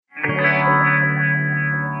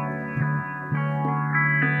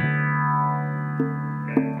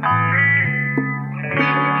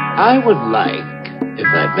I would like, if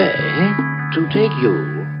I may, to take you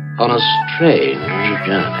on a strange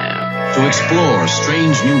journey. To explore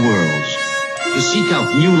strange new worlds. To seek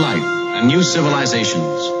out new life and new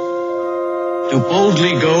civilizations. To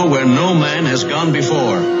boldly go where no man has gone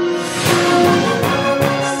before.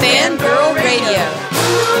 Fangirl Radio.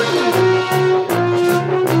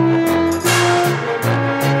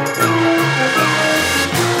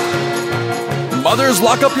 Mothers,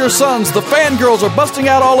 lock up your sons. The fangirls are busting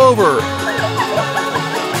out all over.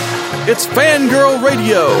 It's Fangirl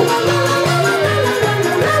Radio.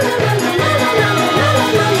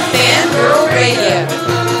 Fangirl Radio.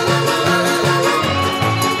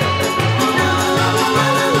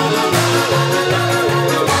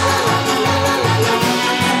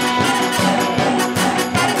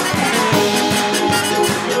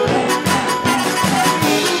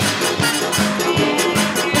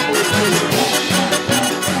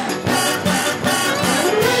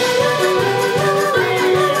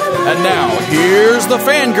 And now, here's the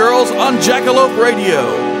Fangirls on Jackalope Radio.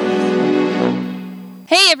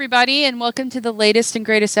 Hey, everybody, and welcome to the latest and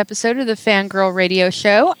greatest episode of the Fangirl Radio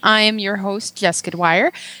Show. I am your host, Jessica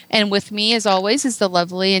Dwyer, and with me, as always, is the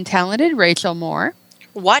lovely and talented Rachel Moore.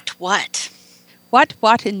 What? What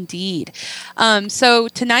indeed. So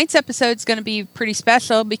tonight's episode is going to be pretty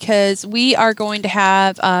special because we are going to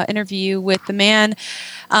have an interview with the man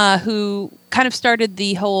who kind of started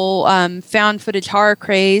the whole found footage horror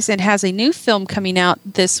craze and has a new film coming out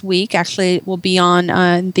this week. Actually, it will be on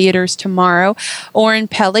in theaters tomorrow. Oren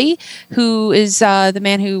Peli, who is the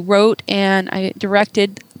man who wrote and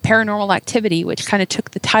directed Paranormal Activity, which kind of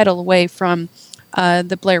took the title away from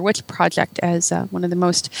the Blair Witch Project as one of the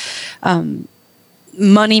most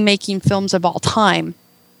money-making films of all time.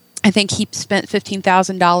 I think he spent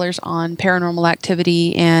 $15,000 on Paranormal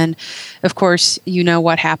Activity, and of course, you know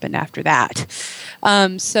what happened after that.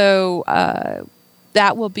 So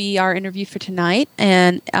that will be our interview for tonight.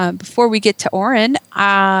 And before we get to Oren,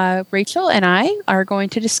 Rachel and I are going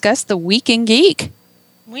to discuss the Week in Geek.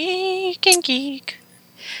 Week in Geek.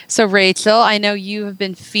 So, Rachel, I know you have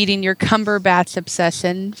been feeding your Cumberbatch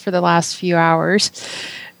obsession for the last few hours.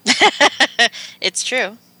 It's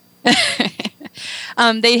true.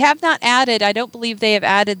 They have not added, I don't believe they have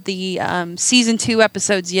added the season 2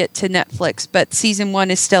 episodes yet to Netflix, but season 1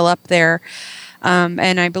 is still up there.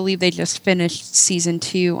 And I believe they just finished season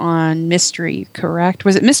 2 on Mystery, correct?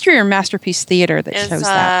 Was it Mystery or Masterpiece Theater that shows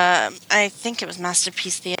that? I think it was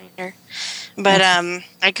Masterpiece Theater. But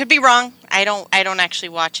I could be wrong. I don't actually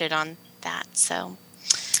watch it on that, so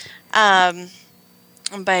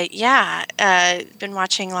but yeah, been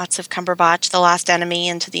watching lots of Cumberbatch. The Last Enemy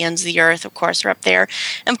and To the Ends of the Earth, of course, are up there.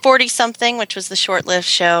 And 40-something, which was the short-lived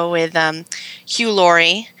show with Hugh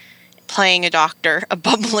Laurie playing a doctor, a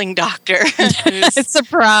bumbling doctor.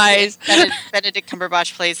 Surprise! Benedict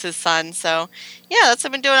Cumberbatch plays his son. So yeah, that's what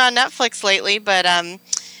I've been doing on Netflix lately. But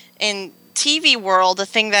in TV world, the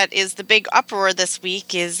thing that is the big uproar this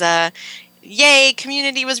week is yay,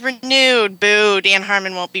 Community was renewed. Boo, Dan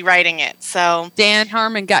Harmon won't be writing it. So Dan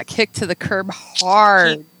Harmon got kicked to the curb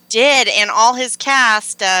hard. He did, and all his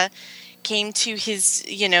cast came to his,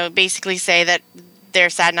 basically say that they're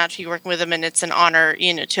sad not to be working with him, and it's an honor,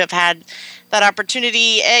 to have had that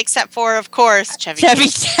opportunity, except for, of course, Chevy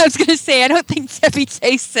Chase. I was going to say, I don't think Chevy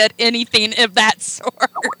Chase said anything of that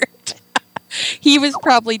sort. He was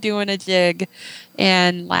probably doing a jig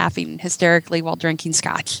and laughing hysterically while drinking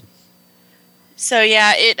scotch. So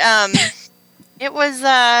yeah, it was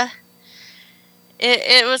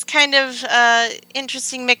kind of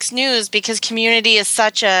interesting mixed news because Community is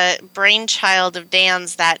such a brainchild of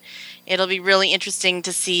Dan's that it'll be really interesting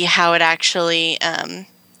to see how it actually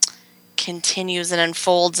continues and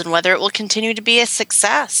unfolds and whether it will continue to be a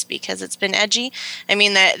success because it's been edgy. I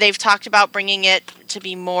mean, they've talked about bringing it to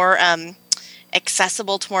be more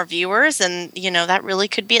accessible to more viewers, and that really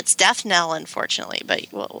could be its death knell, unfortunately. But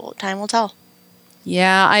time will tell.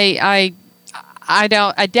 Yeah, I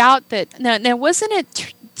doubt that. Now wasn't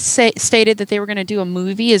it stated that they were going to do a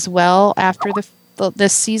movie as well after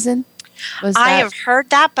this season? I have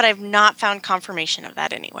heard that, but I've not found confirmation of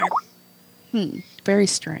that anywhere. Very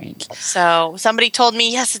strange. So somebody told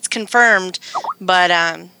me, yes, it's confirmed, but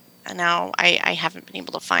now I haven't been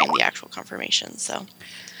able to find the actual confirmation. So,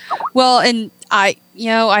 well, and I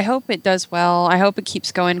hope it does well. I hope it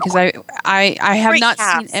keeps going because I have not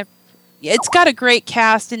seen. It's got a great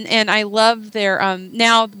cast, and I love their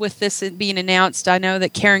now with this being announced, I know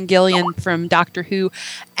that Karen Gillan from Doctor Who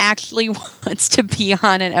actually wants to be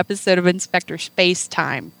on an episode of Inspector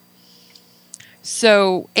Spacetime.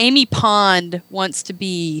 So Amy Pond wants to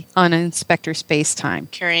be on Inspector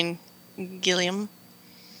Spacetime. Karen Gillan.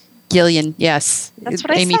 Gillian, yes. That's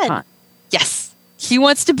what I Amy said. Pond. Yes. She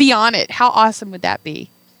wants to be on it. How awesome would that be?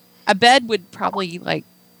 Abed would probably like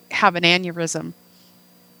have an aneurysm.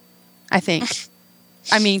 I think.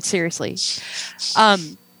 I mean, seriously.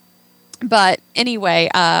 But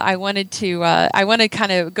anyway, I wanted to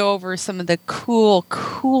kind of go over some of the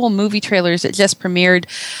cool movie trailers that just premiered.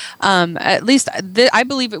 At least I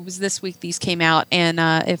believe it was this week these came out, and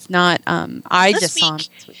if not, I This just saw them week,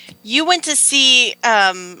 this week. You went to see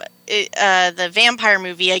the vampire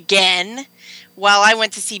movie again, while I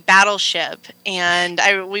went to see Battleship, and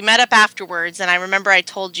we met up afterwards. And I remember I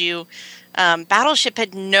told you Battleship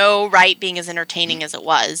had no right being as entertaining as it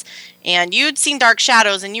was, and you'd seen Dark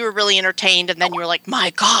Shadows, and you were really entertained. And then you were like, "My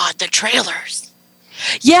God, the trailers!"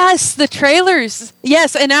 Yes, the trailers.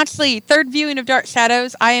 Yes, and actually, third viewing of Dark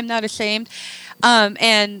Shadows, I am not ashamed.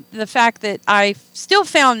 And the fact that I still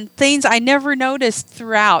found things I never noticed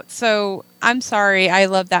throughout. So I'm sorry. I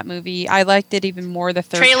love that movie. I liked it even more the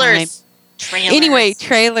third time. Trailers. Anyway,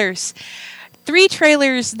 trailers. 3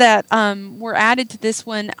 trailers that were added to this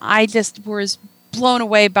one, I just was blown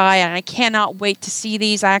away by, and I cannot wait to see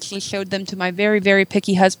these. I actually showed them to my very, very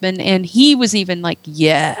picky husband, and he was even like,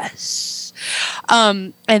 yes.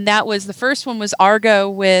 And that was, the first one was Argo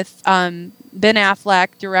with Ben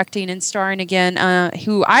Affleck directing and starring again,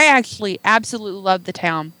 who I actually absolutely loved The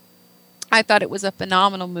Town. I thought it was a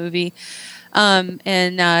phenomenal movie.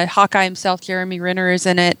 And Hawkeye himself, Jeremy Renner, is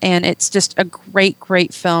in it, and it's just a great,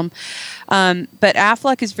 great film. But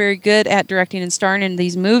Affleck is very good at directing and starring in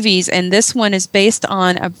these movies, and this one is based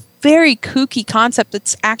on a very kooky concept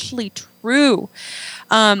that's actually true.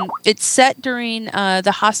 It's set during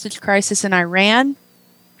the hostage crisis in Iran,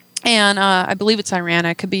 and I believe it's Iran.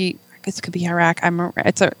 I guess it could be Iraq.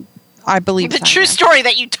 I believe The it's true Iran. story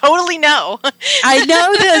that you totally know. I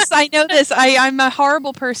know this. I'm a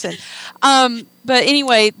horrible person. But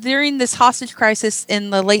anyway, during this hostage crisis in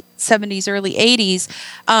the late 70s, early 80s,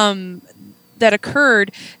 that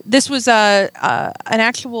occurred, this was an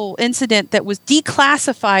actual incident that was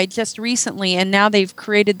declassified just recently, and now they've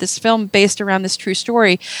created this film based around this true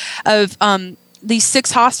story of these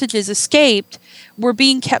 6 hostages escaped, were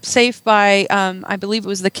being kept safe by, I believe it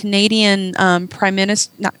was the Canadian Prime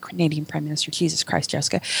Minister, not Canadian Prime Minister, Jesus Christ,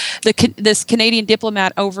 Jessica, this Canadian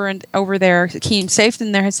diplomat over there, keeping safe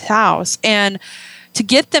in his house. And to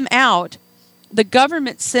get them out, the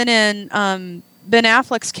government sent in Ben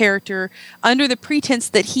Affleck's character under the pretense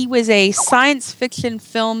that he was a science fiction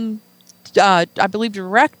film, I believe,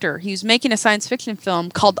 director. He was making a science fiction film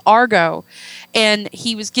called Argo, and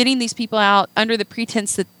he was getting these people out under the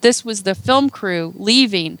pretense that this was the film crew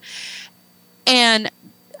leaving. And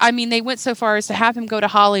I mean, they went so far as to have him go to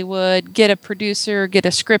Hollywood, get a producer, get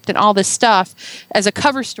a script, and all this stuff as a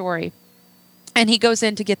cover story. And he goes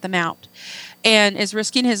in to get them out and is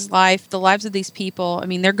risking his life, the lives of these people. I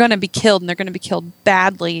mean, they're going to be killed, and they're going to be killed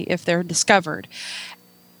badly if they're discovered.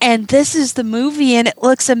 And this is the movie, and it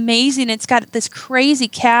looks amazing. It's got this crazy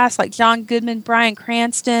cast like John Goodman, Bryan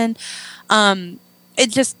Cranston. It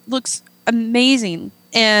just looks amazing,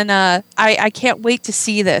 and I can't wait to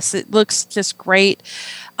see this. It looks just great.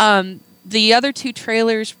 The other 2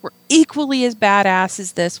 trailers were equally as badass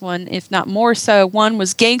as this one, if not more so. One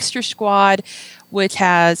was Gangster Squad, which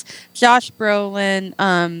has Josh Brolin,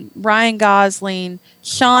 Ryan Gosling,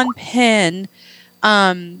 Sean Penn,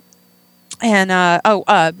 and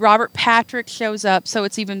Robert Patrick shows up, so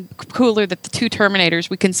it's even cooler that the 2 Terminators,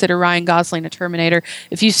 we consider Ryan Gosling a Terminator.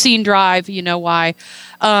 If you've seen Drive, you know why.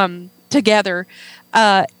 Together.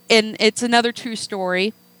 And it's another true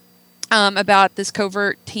story about this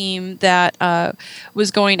covert team that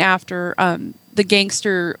was going after the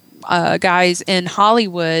gangster guys in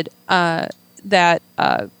Hollywood that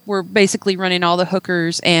were basically running all the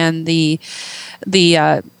hookers and the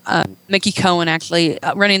Mickey Cohen actually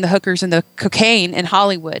running the hookers and the cocaine in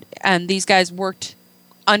Hollywood. And these guys worked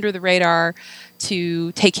under the radar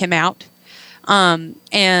to take him out.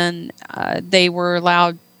 And they were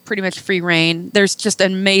allowed pretty much free reign. There's just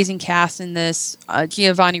an amazing cast in this.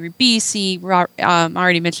 Giovanni Ribisi, I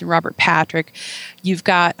already mentioned Robert Patrick. You've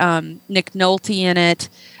got Nick Nolte in it.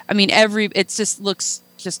 I mean, it just looks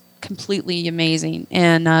just completely amazing,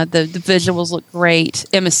 and the visuals look great.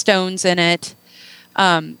 Emma Stone's in it,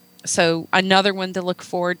 so another one to look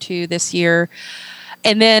forward to this year.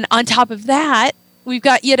 And then on top of that, we've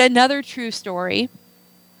got yet another true story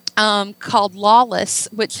called Lawless,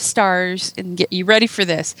 which stars, and get you ready for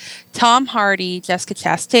this, Tom Hardy, Jessica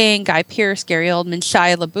Chastain, Guy Pearce, Gary Oldman,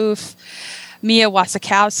 Shia LaBeouf, Mia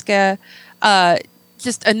Wasikowska.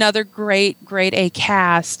 Just another great A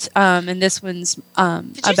cast. And this one's Did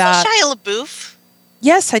you about... say Shia LaBeouf?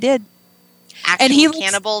 Yes, I did. Actual and he looks,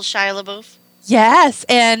 cannibal Shia LaBeouf. yes,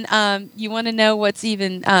 and you want to know what's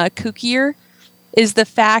even kookier is the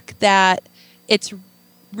fact that it's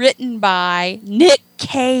written by Nick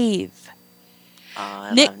Cave. Oh,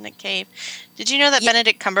 I love Nick Cave. Did you know that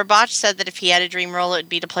Benedict Cumberbatch said that if he had a dream role, it would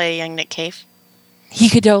be to play a young Nick Cave? He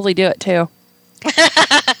could totally do it too. All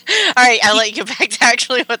right, I'll let you get back to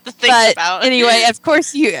actually what the thing's about. Anyway, of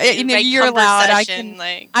course you're allowed. Session,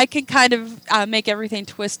 I can kind of make everything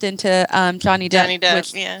twist into Johnny Depp. Johnny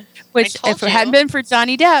Depp, Which if it hadn't been for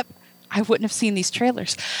Johnny Depp, I wouldn't have seen these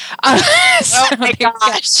trailers. Oh my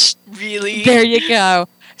gosh, really? There you go.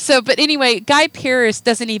 So, but anyway, Guy Pearce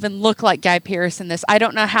doesn't even look like Guy Pearce in this. I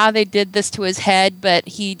don't know how they did this to his head, but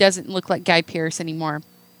he doesn't look like Guy Pearce anymore.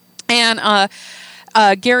 And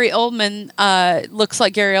Gary Oldman looks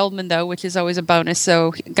like Gary Oldman, though, which is always a bonus.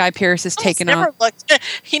 So Guy Pearce is taken on.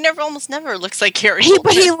 He almost never looks like Gary Oldman.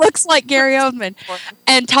 But he looks like Gary Oldman.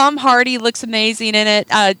 And Tom Hardy looks amazing in it.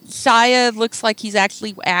 Shia looks like he's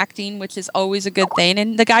actually acting, which is always a good thing.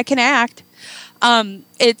 And the guy can act.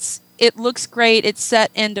 It looks great. It's set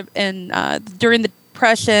in during the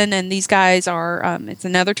Depression, and these guys are. It's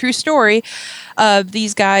another true story of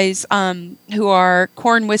these guys who are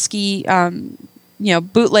corn whiskey,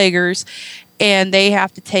 bootleggers, and they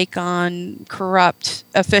have to take on corrupt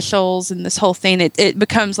officials, and this whole thing. It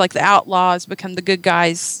becomes like the outlaws become the good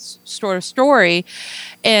guys sort of story.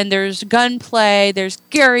 And there's gunplay. There's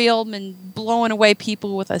Gary Oldman blowing away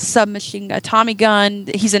people with a submachine, a Tommy gun.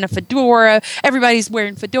 He's in a fedora. Everybody's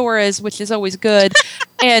wearing fedoras, which is always good.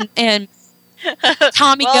 and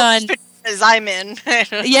Tommy gun. As I'm in.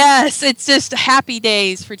 Yes, it's just happy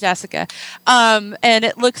days for Jessica. And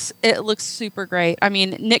it looks super great. I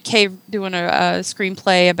mean, Nick Cave doing a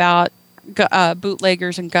screenplay about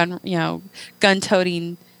bootleggers and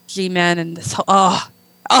gun-toting G-men, and this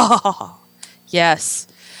yes.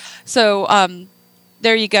 So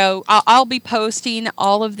there you go. I'll be posting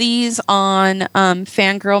all of these on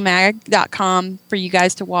fangirlmag.com for you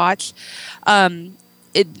guys to watch.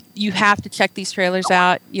 You have to check these trailers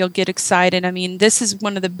out. You'll get excited. I mean, this is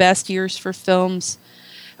one of the best years for films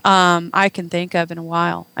I can think of in a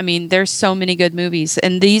while. I mean, there's so many good movies,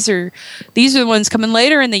 and these are the ones coming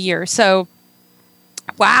later in the year. So,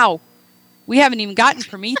 wow, we haven't even gotten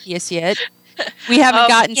Prometheus yet. We haven't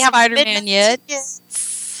gotten Spider-Man yet.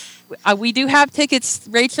 We do have tickets.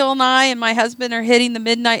 Rachel and I and my husband are hitting the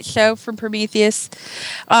midnight show from Prometheus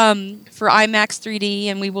for IMAX 3D,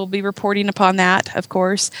 and we will be reporting upon that, of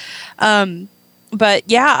course. But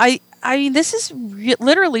yeah, I mean, this is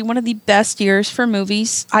literally one of the best years for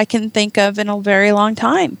movies I can think of in a very long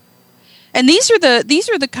time. And these are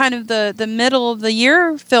the kind of the middle of the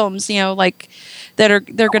year films, like they're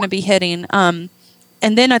going to be hitting. And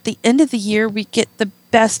then at the end of the year, we get the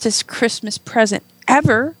bestest Christmas present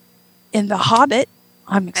ever in The Hobbit.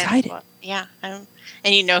 I'm excited. And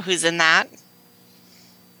you know who's in that?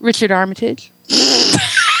 Richard Armitage.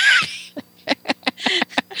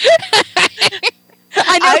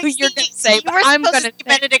 I know who you're going to say, but I'm going to say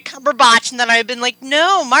Benedict Cumberbatch, and then I've been like,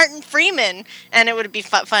 no, Martin Freeman, and it would be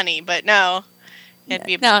funny, but no, it'd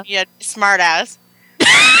be a smart ass.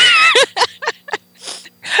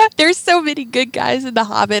 There's so many good guys in The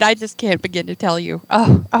Hobbit. I just can't begin to tell you.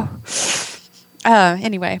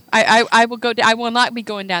 Anyway, I will go. I will not be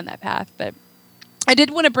going down that path. But I did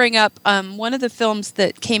want to bring up one of the films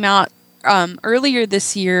that came out earlier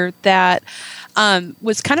this year that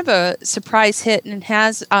was kind of a surprise hit, and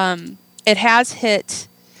it has hit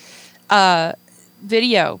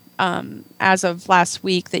video as of last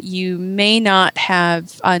week that you may not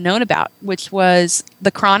have known about, which was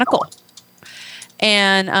The Chronicle.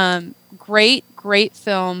 And great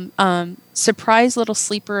film. Surprise little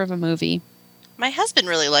sleeper of a movie. My husband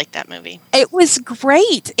really liked that movie. It was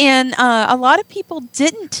great, and a lot of people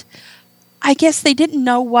didn't. I guess they didn't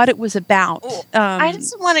know what it was about. I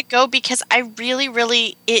just want to go because I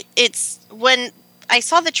really it's when I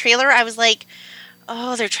saw the trailer, I was like,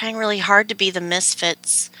 oh, they're trying really hard to be the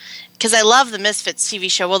Misfits. Because I love the Misfits TV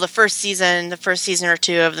show. Well, the first season or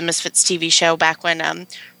two of the Misfits TV show back when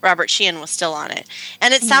Robert Sheehan was still on it.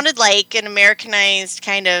 And it sounded like an Americanized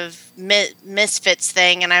kind of Misfits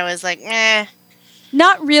thing. And I was like,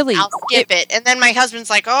 not really. I'll skip it. And then my husband's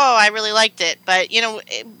like, oh, I really liked it. But,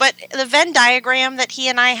 but the Venn diagram that he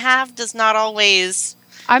and I have does not always...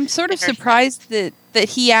 I'm sort of surprised that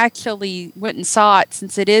he actually went and saw it,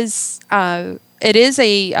 since it is a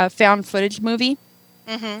found footage movie.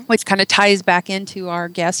 Mm-hmm. Which kind of ties back into our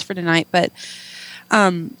guest for tonight, but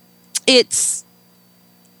it's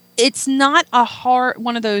not a hard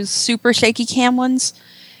one of those super shaky cam ones.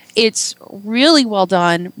 It's really well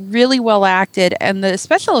done, really well acted, and the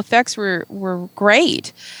special effects were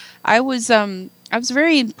great. I was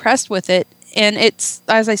very impressed with it, and it's,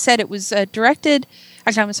 as I said, it was directed.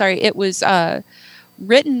 Actually, I'm sorry, it was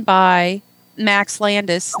written by Max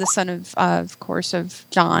Landis, the son of course, of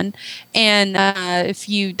John. And if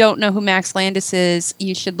you don't know who Max Landis is,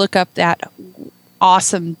 you should look up that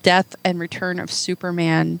awesome Death and Return of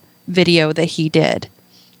Superman video that he did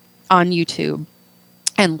on YouTube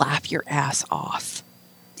and laugh your ass off.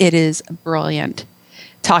 It is brilliant.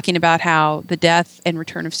 Talking about how the Death and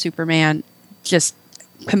Return of Superman just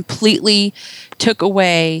completely took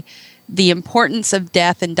away the importance of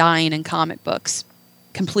death and dying in comic books.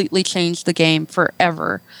 Completely changed the game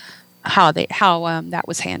forever. How that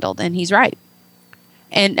was handled, and he's right.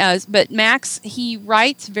 And but Max, he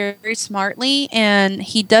writes very, very smartly, and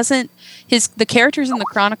he doesn't. The characters in the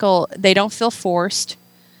Chronicle, they don't feel forced.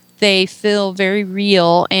 They feel very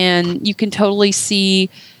real, and you can totally see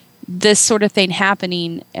this sort of thing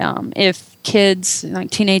happening if kids,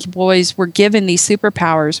 like teenage boys, were given these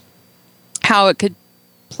superpowers, how it could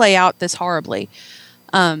play out this horribly.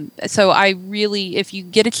 So I really, if you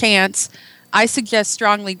get a chance, I suggest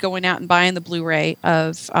strongly going out and buying the Blu-ray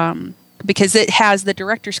of because it has the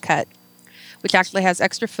director's cut, which actually has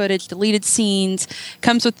extra footage, deleted scenes,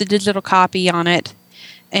 comes with the digital copy on it,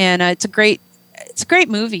 and it's a great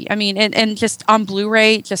movie. I mean, and just on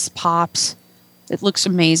Blu-ray, it just pops. It looks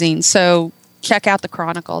amazing. So check out the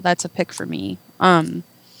Chronicle. That's a pick for me.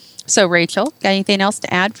 So Rachel, got anything else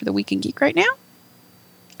to add for the Week in Geek right now?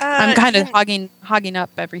 I'm kind of hogging up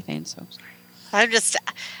everything. So sorry. I'm just,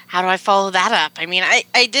 how do I follow that up? I mean,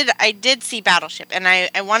 I did see Battleship, and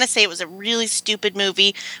I want to say it was a really stupid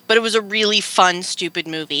movie, but it was a really fun, stupid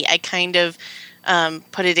movie. I kind of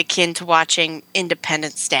put it akin to watching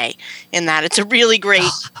Independence Day, in that it's a really great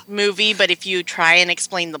movie, but if you try and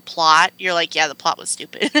explain the plot, you're like, yeah, the plot was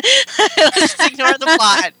stupid. Let's just ignore the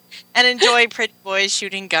plot and enjoy pretty boys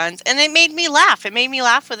shooting guns. And it made me laugh. It made me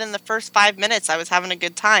laugh within the first 5 minutes. I was having a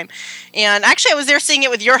good time. And actually, I was there seeing it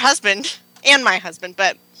with your husband and my husband,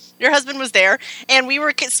 but your husband was there, and we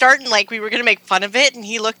were starting, like, we were going to make fun of it, and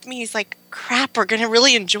he looked at me, he's like, crap, we're going to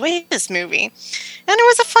really enjoy this movie. And it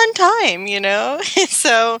was a fun time, you know?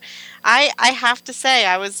 So I have to say,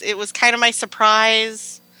 it was kind of my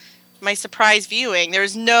surprise viewing.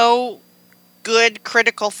 There's no good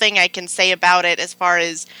critical thing I can say about it as far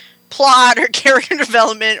as plot or character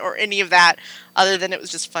development or any of that, other than it was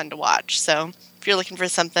just fun to watch. So if you're looking for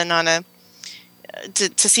something on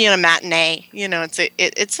to see on a matinee, you know,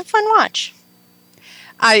 it's a fun watch.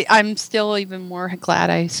 I'm still even more glad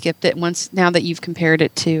I skipped it now that you've compared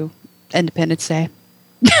it to Independence Day.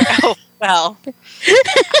 Oh, well.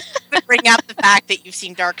 Bring out the fact that you've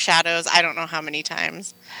seen Dark Shadows, I don't know how many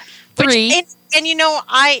times. 3. And you know,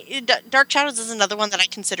 Dark Shadows is another one that I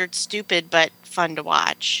considered stupid but fun to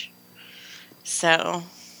watch. So,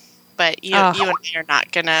 but you and I are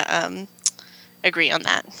not gonna agree on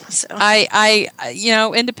that. So I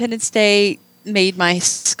Independence Day made my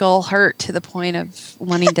skull hurt to the point of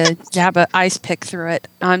wanting to jab an ice pick through it.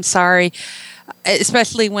 I'm sorry.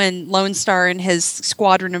 Especially when Lone Star and his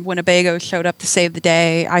squadron of Winnebago showed up to save the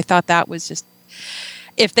day. I thought that was just,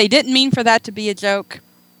 if they didn't mean for that to be a joke,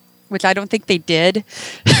 which I don't think they did,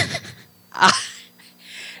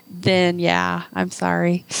 then yeah, I'm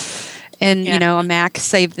sorry. And a Mac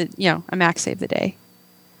saved the day.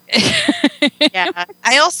 Yeah.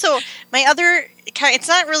 I also, my other, it's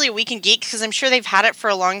not really a Week in Geek because I'm sure they've had it for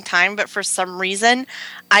a long time, but for some reason,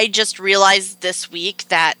 I just realized this week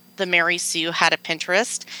that the Mary Sue had a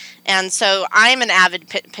Pinterest. And so I'm an avid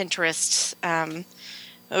Pinterest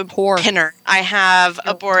pinner. I have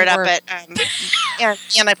a board up at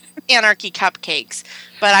Anarchy Cupcakes.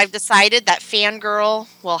 But I've decided that Fangirl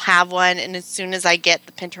will have one, and as soon as I get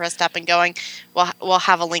the Pinterest up and going, we'll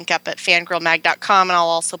have a link up at fangirlmag.com, and I'll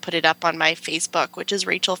also put it up on my Facebook, which is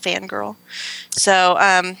Rachel Fangirl. So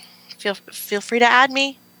feel free to add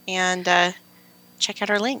me and check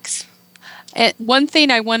out our links. And one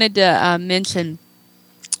thing I wanted to mention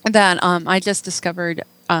that I just discovered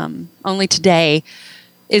only today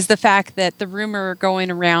is the fact that the rumor going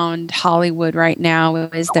around Hollywood right now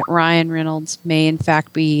is that Ryan Reynolds may in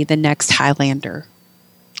fact be the next Highlander.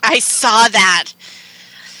 I saw that.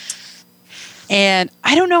 And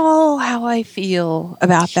I don't know how I feel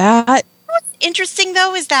about that. What's interesting,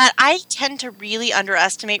 though, is that I tend to really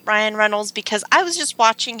underestimate Ryan Reynolds because I was just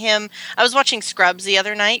watching him. I was watching Scrubs the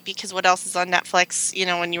other night because what else is on Netflix? You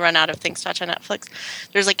know, when you run out of things to watch on Netflix,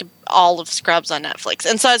 there's like all of Scrubs on Netflix.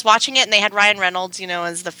 And so I was watching it, and they had Ryan Reynolds,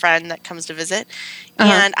 as the friend that comes to visit. Uh-huh.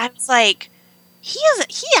 And I was like, he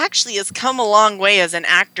actually has come a long way as an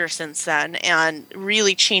actor since then, and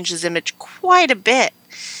really changed his image quite a bit.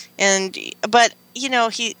 But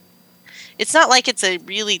it's not like it's a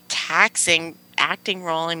really taxing acting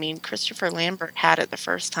role. I mean, Christopher Lambert had it the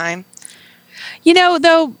first time.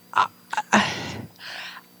 Though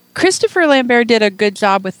Christopher Lambert did a good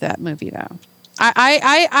job with that movie, though.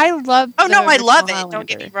 I love. Oh no, I love it. Highlander. Don't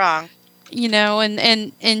get me wrong.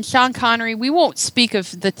 And Sean Connery. We won't speak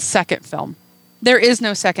of the second film. There is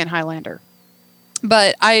no second Highlander,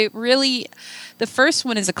 but the first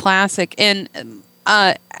one is a classic. And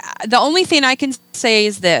the only thing I can say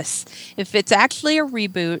is this: if it's actually a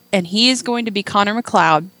reboot and he is going to be Connor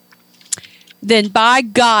McLeod, then by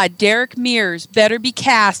God, Derek Mears better be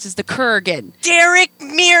cast as the Kurgan. Derek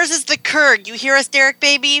Mears is the Kurg. You hear us, Derek,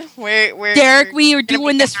 baby? Derek, we are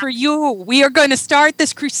doing this for you. We are going to start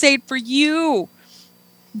this crusade for you.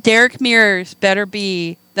 Derek Mears better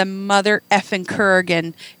be the mother effing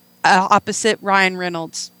Kurgan opposite Ryan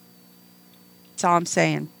Reynolds. That's all I'm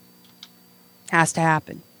saying. Has to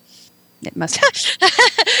happen. It must happen.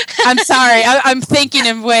 I'm sorry. I'm thinking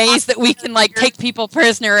in ways that we can take people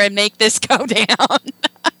prisoner and make this go down.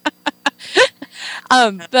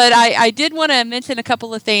 But I did want to mention a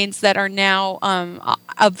couple of things that are now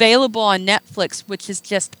available on Netflix, which is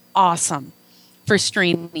just awesome for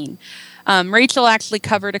streaming. Rachel actually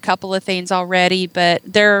covered a couple of things already, but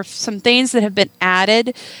there are some things that have been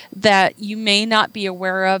added that you may not be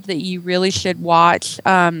aware of that you really should watch.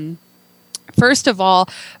 First of all,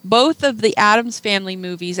 both of the Addams Family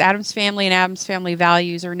movies, Addams Family and Addams Family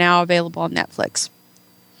Values, are now available on Netflix.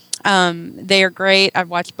 They are great. I've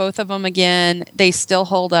watched both of them again. They still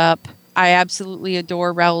hold up. I absolutely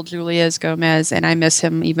adore Raul Julius Gomez, and I miss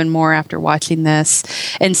him even more after watching this.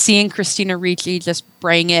 And seeing Christina Ricci just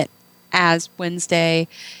bring it as Wednesday,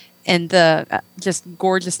 and the just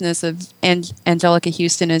gorgeousness of Angelica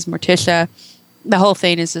Houston as Morticia. The whole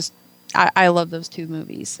thing is just, I love those two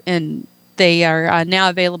movies, and they are now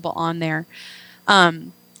available on there.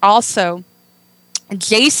 Also,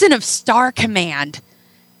 Jason of Star Command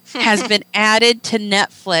has been added to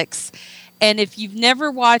Netflix. And if you've never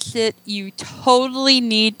watched it, you totally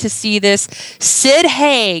need to see this. Sid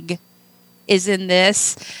Haig is in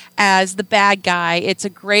this as the bad guy. It's a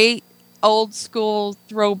great old school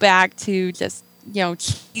throwback to just,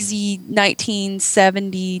 cheesy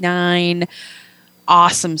 1979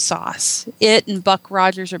 awesome sauce. It and Buck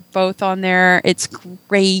Rogers are both on there. It's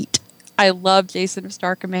great. I love Jason of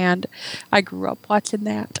Star Command. I grew up watching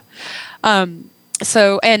that. And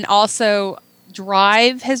also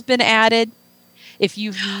Drive has been added. If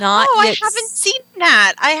you've not I haven't seen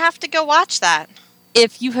that. I have to go watch that.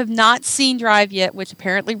 If you have not seen Drive yet, which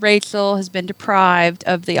apparently Rachel has been deprived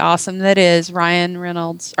of the awesome that is Ryan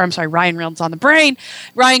Reynolds on the brain,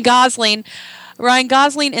 Ryan Gosling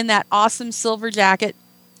in that awesome silver jacket,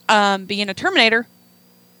 being a Terminator,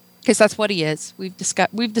 because that's what he is. We've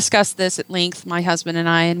discussed this at length, my husband and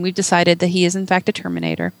I, and we've decided that he is in fact a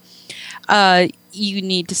Terminator. You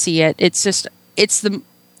need to see it. Saying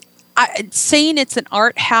it's an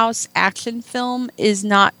art house action film is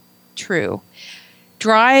not true.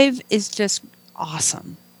 Drive is just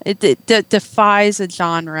awesome. It defies a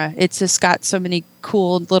genre. It's just got so many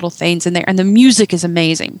cool little things in there, and the music is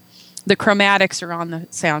amazing. The chromatics are on the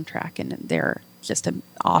soundtrack, and they're just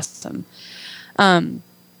awesome.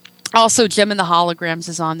 Also, Jem and the Holograms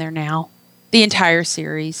is on there now. The entire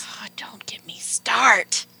series. Oh, don't get me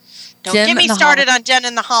started. Don't get me started on Jen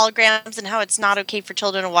and the Holograms and how it's not okay for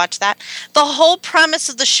children to watch that. The whole premise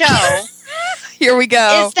of the show... Here we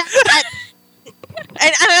go. Is that... And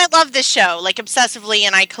I love this show, obsessively,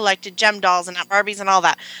 and I collected Jem dolls and Barbies and all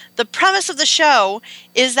that. The premise of the show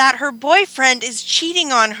is that her boyfriend is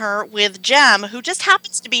cheating on her with Jem, who just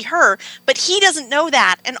happens to be her, but he doesn't know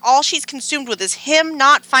that, and all she's consumed with is him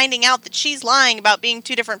not finding out that she's lying about being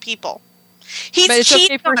two different people. He's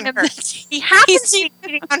cheating on her. He happens to be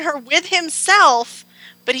cheating on her with himself,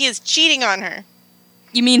 but he is cheating on her.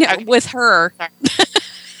 You mean with her?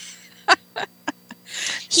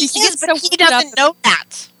 He doesn't know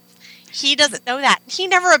that. He doesn't know that. He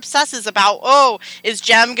never obsesses about, is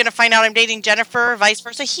Jem going to find out I'm dating Jennifer or vice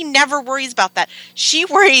versa? He never worries about that. She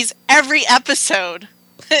worries every episode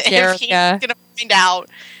if he's going to find out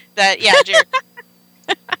that, Jerry.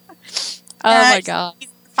 My God.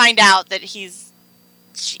 Find out that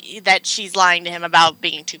that she's lying to him about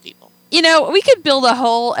being two people. We could build a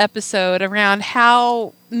whole episode around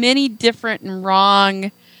how many different and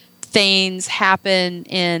wrong things happen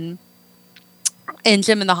in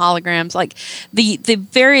Jem and the Holograms, the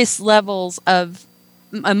various levels of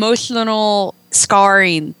emotional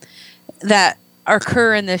scarring that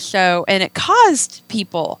occur in this show, and it caused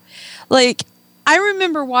people. Like, I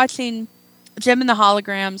remember watching Jem and the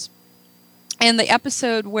Holograms and the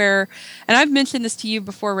episode where, and I've mentioned this to you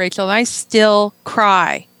before, Rachel, and I still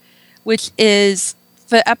cry, which is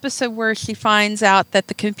the episode where she finds out that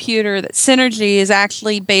the computer, that Synergy, is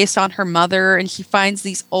actually based on her mother, and she finds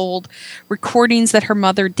these old recordings that her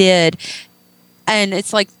mother did. And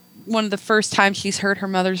it's like one of the first times she's heard her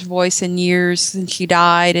mother's voice in years since she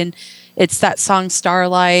died. And it's that song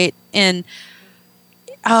Starlight. And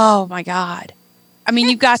oh my God. I mean,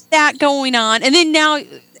 you've got that going on. And then now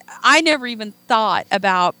I never even thought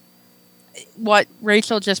about what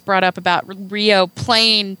Rachel just brought up about Rio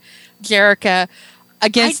playing Jerrica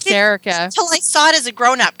against Jerrica. Until I saw it as a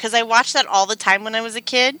grown-up, because I watched that all the time when I was a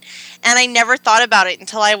kid, and I never thought about it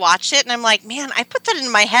until I watched it, and I'm like, man, I put that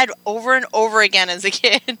in my head over and over again as a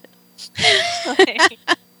kid.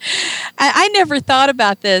 I never thought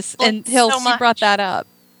about this until so she brought that up,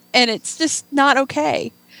 and it's just not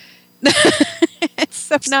okay. It's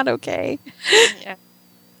so not okay. Yeah.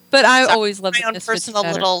 But I always loved my own personal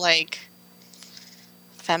little, like,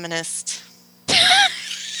 feminist.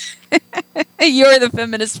 You're the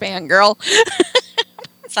feminist fangirl.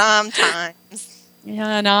 Sometimes.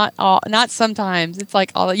 Yeah, not sometimes. It's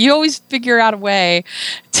like you always figure out a way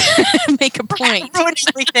to make a point. I ruin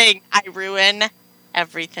everything. I ruin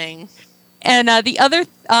everything. And the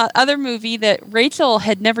other movie that Rachel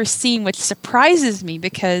had never seen, which surprises me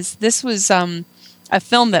because this was a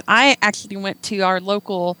film that I actually went to our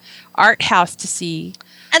local art house to see.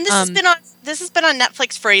 And this has been on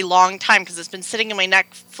Netflix for a long time because it's been sitting in my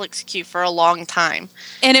Netflix queue for a long time.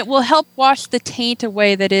 And it will help wash the taint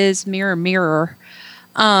away that is Mirror Mirror,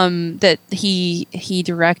 that he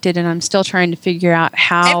directed, and I'm still trying to figure out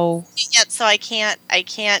how. I haven't seen it yet, so I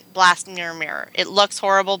can't blast Mirror Mirror. It looks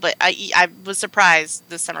horrible, but I was surprised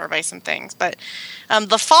this summer by some things. But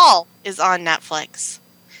The Fall is on Netflix,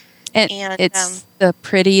 and it's the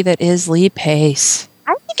pretty that is Lee Pace.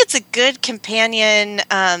 I think it's a good companion.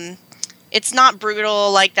 It's not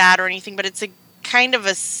brutal like that or anything, but it's a kind of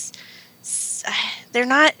they're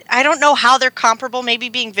not, I don't know how they're comparable, maybe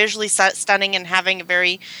being visually stunning and having a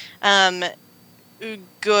very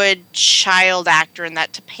good child actor in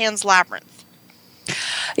that to Pan's Labyrinth.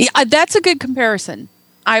 Yeah, that's a good comparison.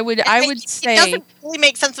 I would say it doesn't really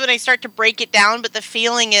make sense when I start to break it down, but the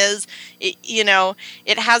feeling is, it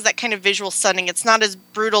has that kind of visual stunning. It's not as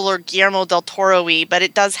brutal or Guillermo del Toro-y, but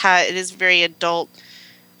it is very adult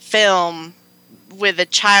film with a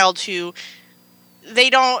child who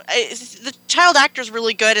the child actor is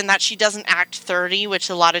really good in that she doesn't act 30,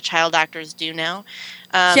 which a lot of child actors do now.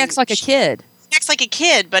 She acts like a kid. She acts like a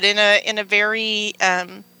kid, but in a very,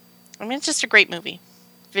 it's just a great movie.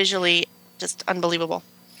 Visually, just unbelievable.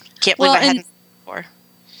 Can't believe I hadn't seen it before.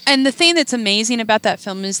 And the thing that's amazing about that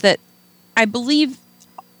film is that I believe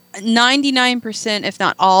 99%, if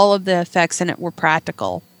not all, of the effects in it were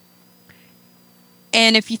practical.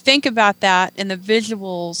 And if you think about that and the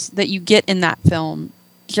visuals that you get in that film,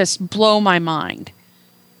 just blow my mind.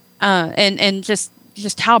 And just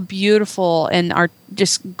how beautiful and are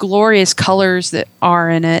just glorious colors that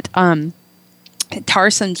are in it.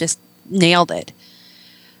 Tarsem just nailed it.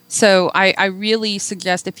 So I really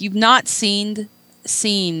suggest, if you've not seen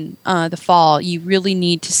The Fall, you really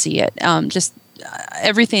need to see it.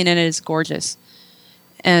 Everything in it is gorgeous,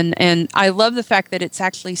 and I love the fact that it's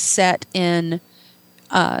actually set in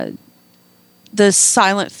the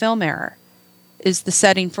silent film era, is the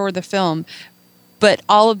setting for the film. But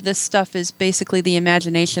all of this stuff is basically the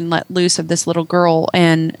imagination let loose of this little girl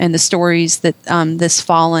and the stories that this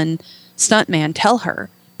fallen stuntman tell her.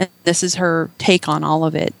 And this is her take on all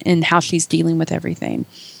of it and how she's dealing with everything.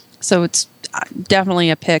 So it's definitely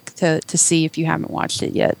a pick to see if you haven't watched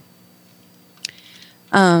it yet.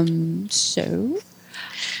 So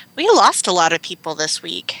we lost a lot of people this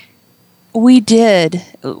week. We did.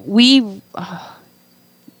 Now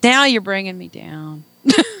you're bringing me down.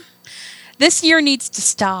 This year needs to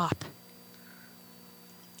stop.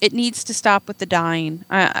 It needs to stop with the dying.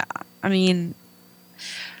 I mean,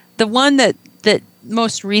 the one that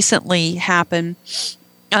most recently happened,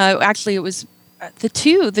 actually it was the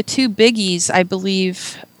two biggies, I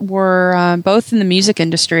believe, were both in the music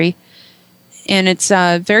industry. And it's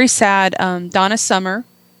very sad. Donna Summer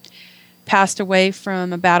passed away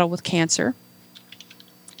from a battle with cancer.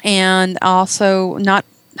 And also, not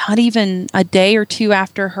even a day or two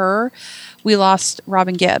after her, we lost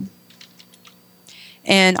Robin Gibb.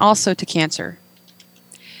 And also to cancer.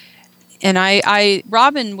 And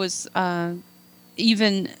Robin was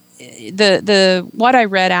even the what I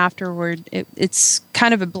read afterward. It's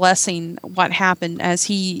kind of a blessing what happened, as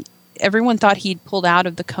he everyone thought he'd pulled out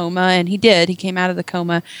of the coma, and he did. He came out of the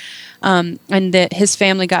coma, and that his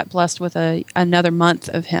family got blessed with another month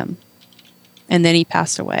of him, and then he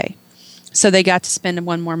passed away. So they got to spend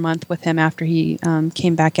one more month with him after he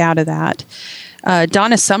came back out of that.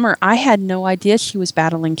 Donna Summer, I had no idea she was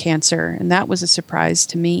battling cancer, and that was a surprise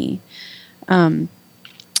to me.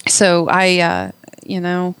 So I,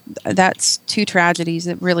 that's two tragedies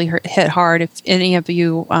that really hit hard. If any of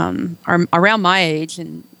you are around my age,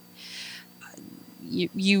 and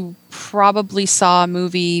you probably saw a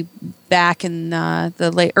movie back in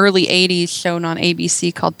the early 80s shown on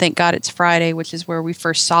ABC called Thank God It's Friday, which is where we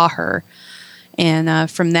first saw her. And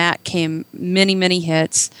from that came many, many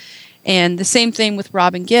hits. And the same thing with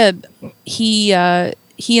Robin Gibb. He and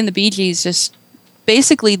the Bee Gees, just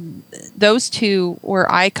basically those two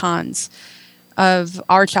were icons of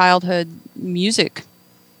our childhood music.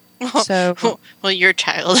 So, well, your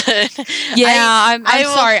childhood. Yeah, I'm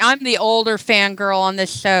sorry. I'm the older fangirl on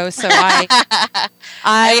this show, so I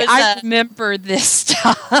remember this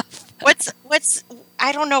stuff. What's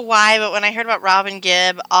I don't know why, but when I heard about Robin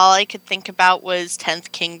Gibb, all I could think about was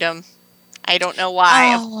 10th Kingdom. I don't know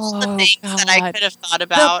why. Of all the things that I could have thought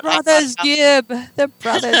about. The Brothers Gibb. The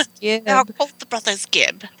Brothers Gibb. Now quote the Brothers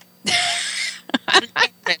Gibb.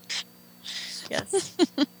 Yes.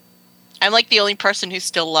 I'm like the only person who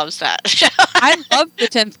still loves that show. I love the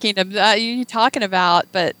 10th Kingdom. You're talking about,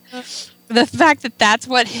 but the fact that that's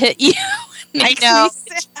what hit you makes me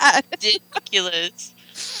sad.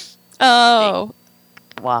 Ridiculous. Oh,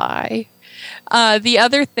 why? The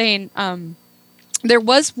other thing, there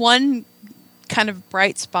was one kind of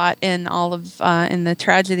bright spot in all of in the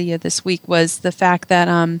tragedy of this week was the fact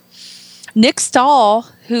that Nick Stahl,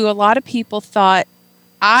 who a lot of people thought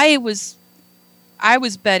I was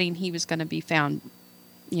betting he was going to be found,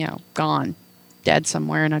 gone, dead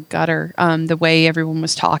somewhere in a gutter, the way everyone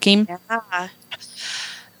was talking. Yeah.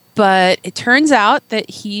 But it turns out that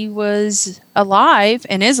he was alive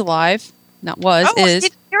and is alive. Not was, is. I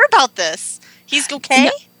didn't hear about this. He's okay?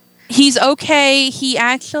 No, he's okay. He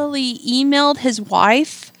actually emailed his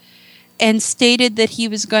wife and stated that he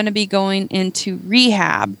was going to be going into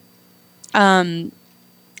rehab.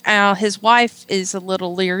 His wife is a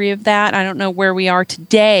little leery of that. I don't know where we are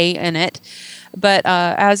today in it, but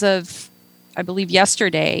as of, I believe,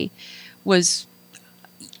 yesterday was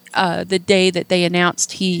the day that they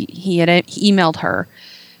announced he had emailed her.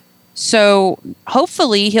 So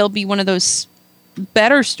hopefully he'll be one of those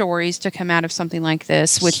better stories to come out of something like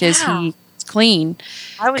this, which is he's clean,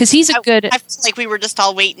 because he's a good. I feel like we were just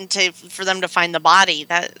all waiting for them to find the body.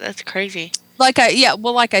 That's crazy. Like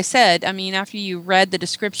I said, I mean, after you read the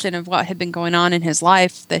description of what had been going on in his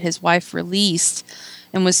life that his wife released,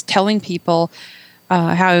 and was telling people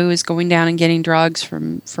how he was going down and getting drugs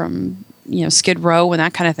from Skid Row and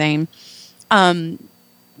that kind of thing.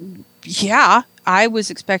 I was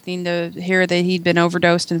expecting to hear that he'd been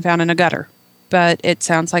overdosed and found in a gutter, but it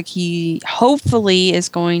sounds like he hopefully is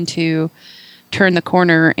going to turn the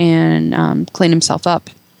corner and clean himself up.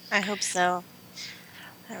 I hope so.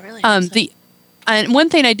 I really hope so. And one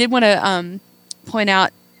thing I did want to point out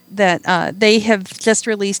that they have just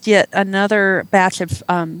released yet another batch of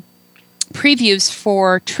previews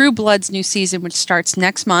for True Blood's new season, which starts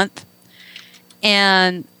next month.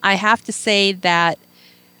 And I have to say that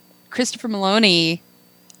Christopher Maloney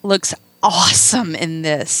looks awesome in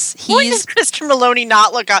this. Why does Christopher Maloney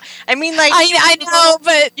not look? I mean, like I know,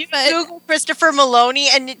 but Google Christopher Maloney,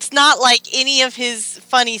 and it's not like any of his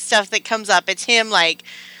funny stuff that comes up. It's him like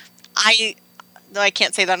I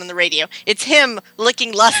can't say that on the radio. It's him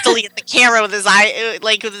looking lustily at the camera with his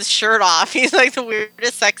with his shirt off. He's like the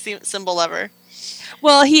weirdest sex symbol ever.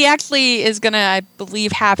 Well, he actually is going to, I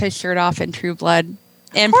believe, have his shirt off in True Blood.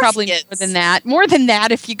 And probably more than that. More than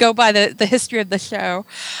that, if you go by the history of the show.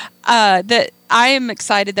 That I am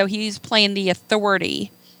excited, though. He's playing the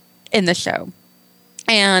Authority in the show.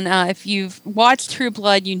 And if you've watched True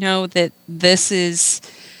Blood, you know that this is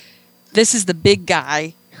the big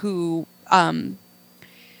guy who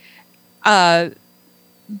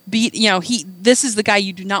this is the guy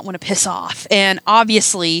you do not want to piss off. And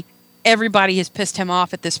obviously everybody has pissed him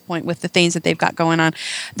off at this point with the things that they've got going on.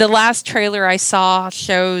 The last trailer I saw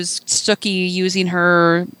shows Sookie using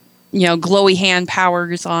her, glowy hand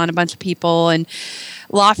powers on a bunch of people, and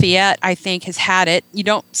Lafayette, I think, has had it. You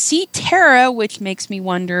don't see Tara, which makes me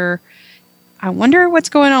wonder. I wonder what's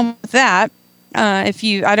going on with that. I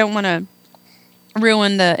don't want to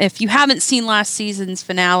ruin if you haven't seen last season's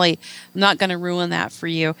finale, I'm not going to ruin that for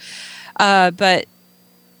you. But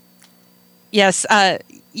yes,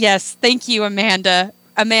 yes, thank you, Amanda.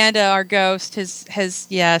 Amanda, our ghost, has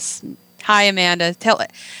yes. Hi, Amanda.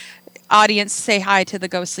 audience say hi to the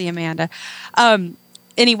ghostly Amanda.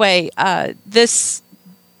 Anyway, this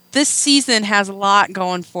season has a lot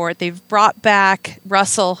going for it. They've brought back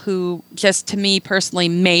Russell, who just to me personally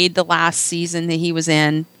made the last season that he was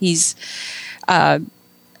in. He's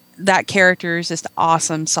that character is just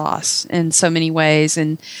awesome sauce in so many ways,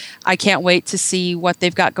 and I can't wait to see what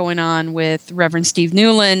they've got going on with Reverend Steve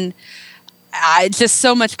Newland. Just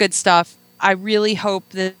so much good stuff. I really hope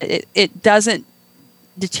that it doesn't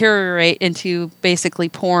deteriorate into basically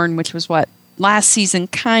porn, which was what last season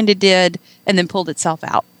kind of did and then pulled itself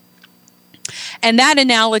out. And that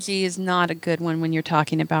analogy is not a good one when you're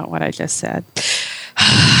talking about what I just said.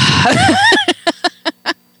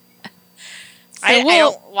 I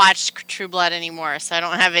don't watch True Blood anymore, so I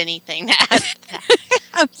don't have anything to add to that.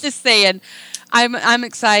 I'm just saying, I'm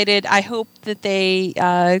excited. I hope that they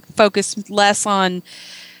focus less on,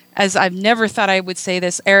 as I've never thought I would say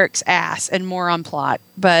this, Eric's ass, and more on plot.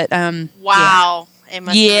 But wow, yeah, it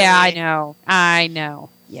must really... I know.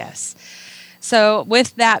 Yes. So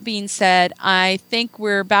with that being said, I think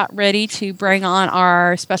we're about ready to bring on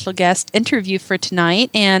our special guest interview for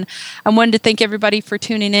tonight. And I wanted to thank everybody for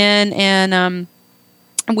tuning in. And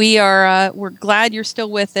we're glad you're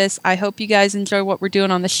still with us. I hope you guys enjoy what we're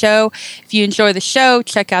doing on the show. If you enjoy the show,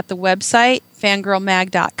 check out the website,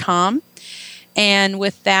 fangirlmag.com. And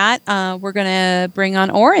with that, we're going to bring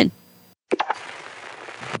on Oren.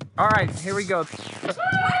 All right, here we go.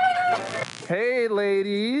 Hey,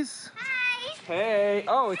 ladies. Hey,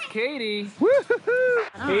 oh, it's Katie. Woo-hoo-hoo.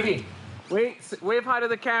 Katie, wave hi to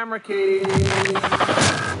the camera, Katie.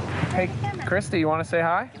 Hey, Christy, you want to say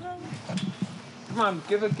hi? Come on,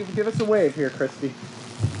 give us a wave here, Christy.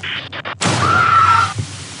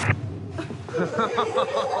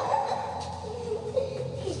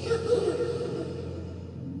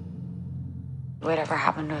 Whatever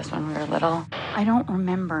happened to us when we were little, I don't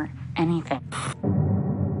remember anything.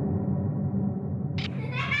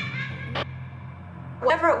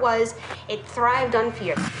 Whatever it was, it thrived on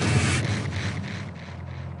fear.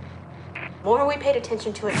 The more we paid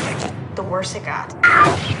attention to it, the worse it got.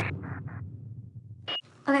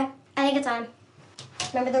 Okay, I think it's on.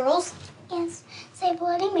 Remember the rules? Yes. Say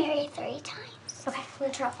Bloody Mary 3 times. Okay, we'll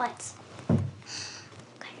drop lights. Okay,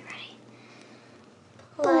 you ready?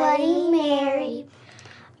 Bloody Mary,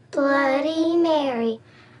 Bloody Mary,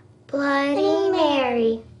 Bloody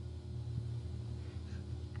Mary.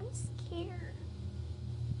 I'm scared.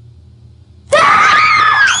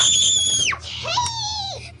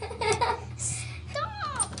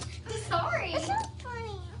 Stop! I'm sorry. It's not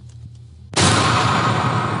funny.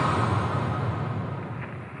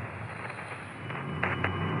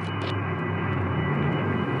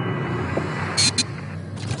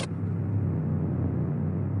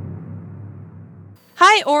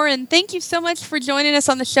 Hi, Oren. Thank you so much for joining us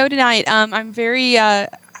on the show tonight. I'm very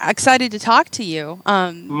excited to talk to you.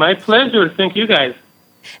 My pleasure. Thank you, guys.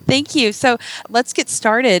 Thank you. So let's get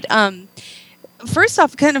started. First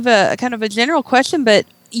off, kind of a general question, but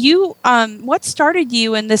you, what started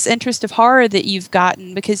you in this interest of horror that you've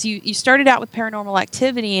gotten? Because you started out with Paranormal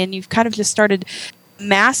Activity, and you've kind of just started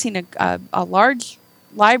amassing a large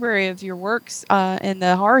library of your works in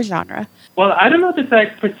the horror genre. Well, I don't know that I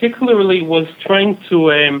particularly was trying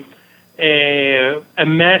to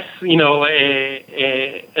amass,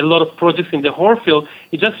 a lot of projects in the horror field.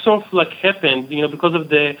 It just sort of like happened, because of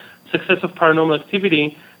the success of Paranormal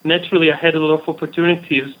Activity. Naturally, I had a lot of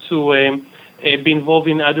opportunities to be involved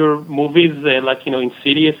in other movies, like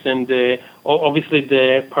Insidious and obviously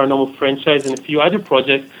the Paranormal franchise and a few other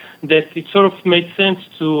projects. That it sort of made sense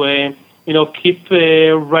to keep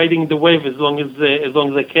riding the wave as long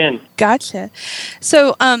as I can. Gotcha.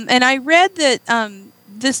 So, and I read that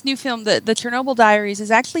this new film, the Chernobyl Diaries,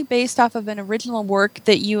 is actually based off of an original work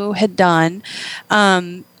that you had done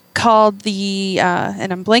called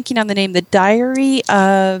and I'm blanking on the name, The Diary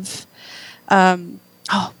of, I'm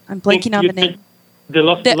blanking on the name. The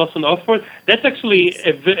Lost on Oxford. That's actually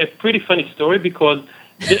a pretty funny story because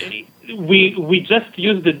we just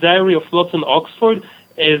used The Diary of Lost on Oxford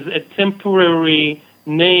as a temporary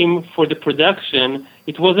name for the production.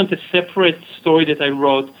 It wasn't a separate story that I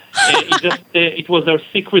wrote. It was our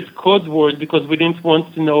secret code word because we didn't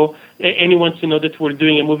want anyone to know that we're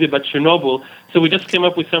doing a movie about Chernobyl. So we just came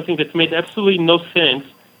up with something that made absolutely no sense,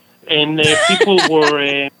 and people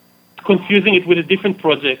were confusing it with a different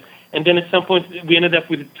project. And then at some point we ended up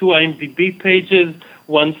with 2 IMDb pages,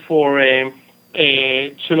 one for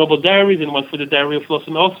Chernobyl Diaries and one for the Diary of Lost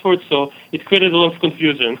in Oxford. So it created a lot of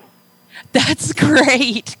confusion. That's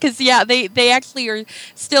great, because they actually are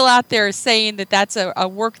still out there saying that that's a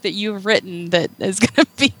work that you've written that is going to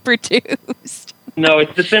be produced. No,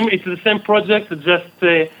 it's the same. It's the same project. Just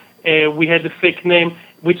we had a fake name,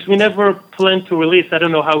 which we never planned to release. I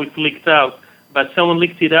don't know how it leaked out, but someone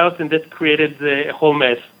leaked it out, and that created a whole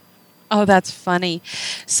mess. Oh, that's funny.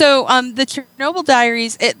 So, the Chernobyl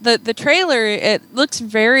Diaries, the trailer, it looks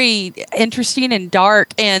very interesting and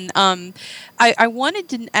dark. And I wanted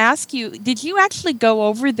to ask you, did you actually go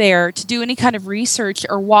over there to do any kind of research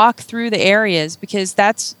or walk through the areas? Because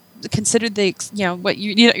that's considered what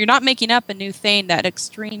you're not making up a new thing. That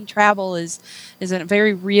extreme travel is a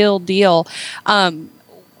very real deal.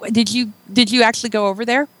 Did you actually go over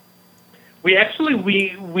there? We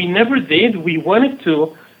never did. We wanted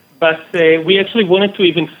to. But we actually wanted to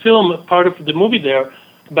even film part of the movie there.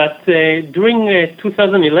 But during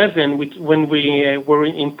 2011, when we were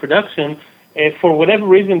in production, for whatever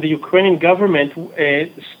reason, the Ukrainian government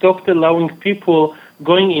stopped allowing people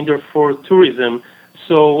going in there for tourism.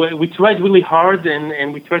 So we tried really hard,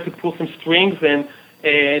 and we tried to pull some strings, and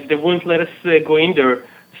they wouldn't let us go in there.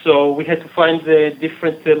 So we had to find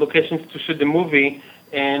different locations to shoot the movie,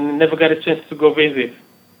 and never got a chance to go visit.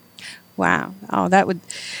 Wow. Oh, that would.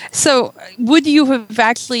 So, would you have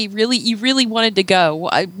actually really wanted to go?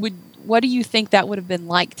 What do you think that would have been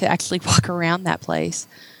like to actually walk around that place?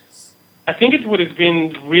 I think it would have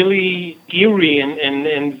been really eerie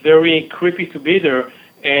and very creepy to be there.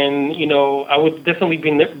 And, I would definitely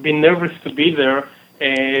be nervous to be there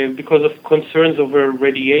because of concerns over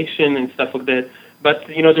radiation and stuff like that. But,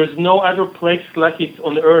 there's no other place like it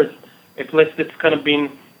on Earth, a place that's kind of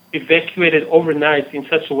been evacuated overnight in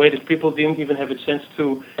such a way that people didn't even have a chance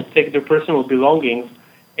to take their personal belongings.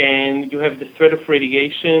 And you have the threat of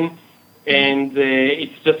radiation, and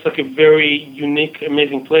it's just like a very unique,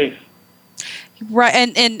 amazing place. Right,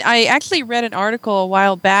 and I actually read an article a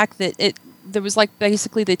while back that there was like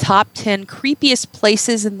basically the top 10 creepiest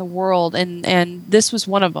places in the world, and this was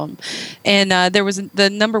one of them. And there was the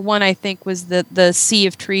number one, I think, was the Sea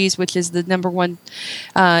of Trees, which is the number one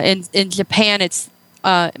in Japan. It's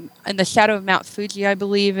in the shadow of Mount Fuji, I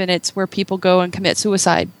believe, and it's where people go and commit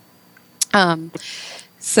suicide.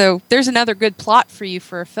 So there's another good plot for you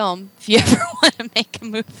for a film if you ever want to make a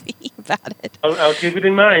movie about it. I'll keep it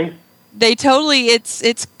in mind. They totally,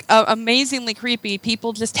 it's amazingly creepy.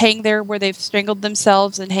 People just hang there where they've strangled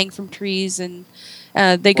themselves and hang from trees, and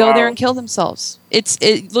they go there and kill themselves.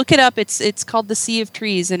 Look it up. It's called the Sea of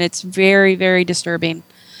Trees, and it's very, very disturbing.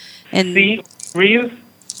 And Sea of Trees?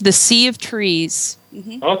 The Sea of Trees.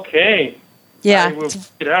 Mm-hmm. Okay. Yeah. I will check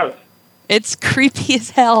it out. It's creepy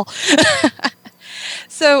as hell.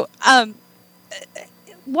 So,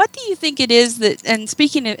 what do you think it is that, and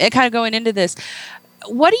speaking of, kind of going into this,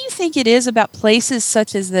 what do you think it is about places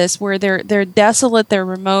such as this, where they're desolate, they're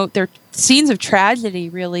remote, they're scenes of tragedy,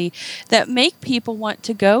 really, that make people want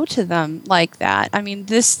to go to them like that? I mean,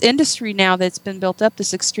 this industry now that's been built up,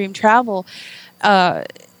 this extreme travel,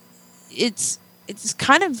 it's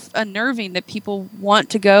kind of unnerving that people want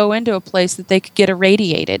to go into a place that they could get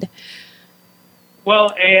irradiated.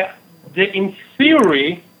 Well, in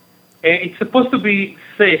theory, it's supposed to be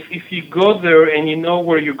safe if you go there and you know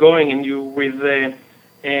where you're going, and you're with a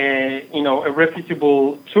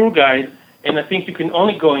reputable tour guide. And I think you can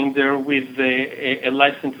only go in there with a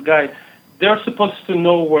licensed guide. They're supposed to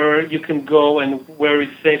know where you can go and where is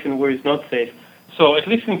safe and where is not safe. So at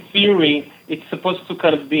least in theory, it's supposed to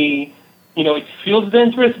kind of be, it feels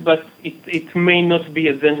dangerous, but it may not be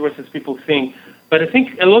as dangerous as people think. But I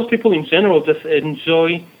think a lot of people in general just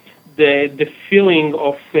enjoy the feeling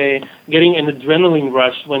of getting an adrenaline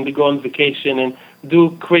rush when they go on vacation and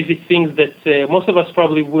do crazy things that most of us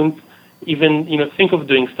probably wouldn't even think of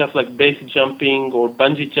doing, stuff like base jumping or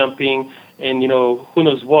bungee jumping and who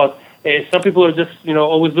knows what. Some people are just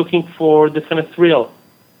always looking for this kind of thrill.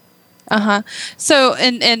 So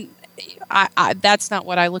and I that's not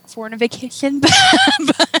what I look for in a vacation, but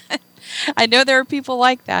I know there are people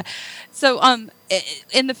like that. So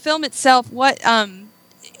in the film itself,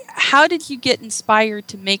 how did you get inspired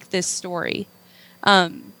to make this story?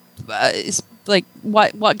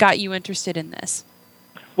 What got you interested in this?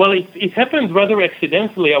 Well, it happened rather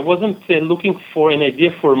accidentally. I wasn't looking for an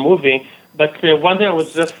idea for a movie, but one day I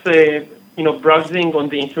was just browsing on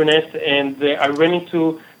the internet, and I ran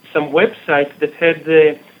into some websites that had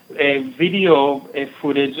video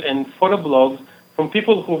footage and photo blogs from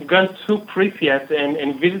people who've gone to Pripyat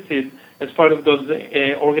and visited as part of those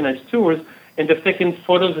organized tours, and they've taken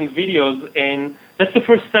photos and videos. And that's the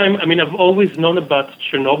first time, I've always known about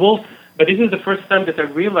Chernobyl, but this is the first time that I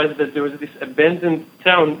realized that there was this abandoned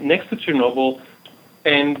town next to Chernobyl,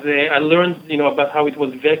 and I learned, about how it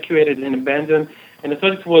was evacuated and abandoned, and I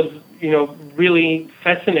thought it was, really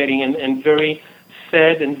fascinating and very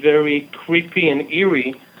sad and very creepy and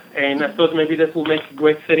eerie. And I thought maybe that will make a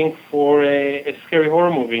great setting for a scary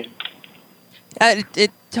horror movie.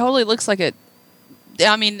 It totally looks like it.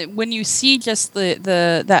 I mean, when you see just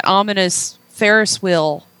that ominous Ferris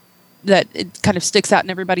wheel, that it kind of sticks out in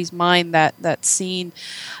everybody's mind, that scene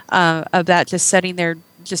of that just sitting there,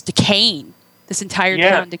 just decaying, this entire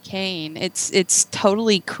town decaying. It's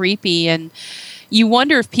totally creepy, and you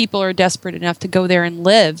wonder if people are desperate enough to go there and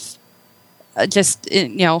live.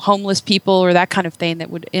 Homeless people or that kind of thing that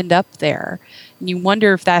would end up there. And you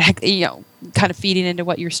wonder if that, kind of feeding into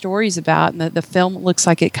what your story's about. And the film looks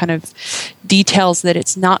like it kind of details that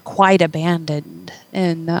it's not quite abandoned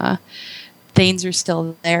and things are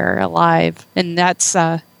still there, alive. And that's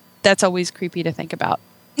always creepy to think about.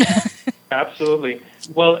 Absolutely.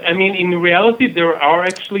 Well, I mean, in reality, there are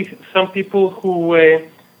actually some people who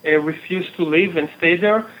refuse to leave and stay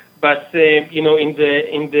there. But in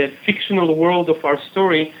the fictional world of our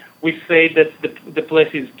story, we say that the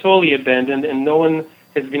place is totally abandoned and no one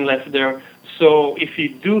has been left there. So if you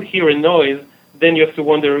do hear a noise, then you have to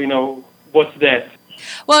wonder, what's that?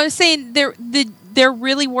 Well, I was saying there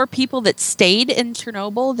really were people that stayed in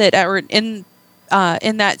Chernobyl that are in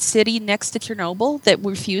that city next to Chernobyl that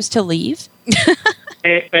refused to leave.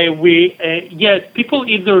 People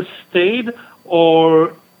either stayed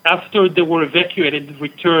or, after they were evacuated,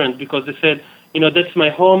 returned because they said, that's my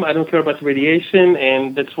home, I don't care about radiation,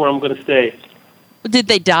 and that's where I'm going to stay. Did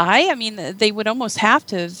they die? I mean, they would almost have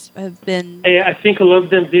to have been... I think a lot of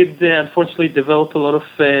them did, unfortunately, develop a lot of,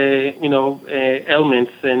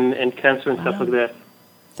 ailments and cancer and stuff like that.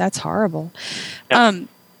 That's horrible. Yeah.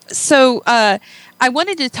 So I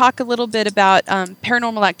wanted to talk a little bit about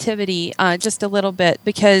Paranormal Activity, just a little bit,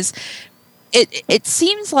 because... It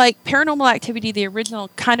seems like Paranormal Activity, the original,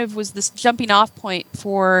 kind of was this jumping off point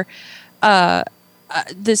for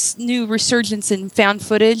this new resurgence in found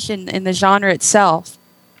footage and the genre itself.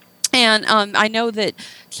 And I know that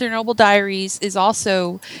Chernobyl Diaries is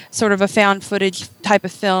also sort of a found footage type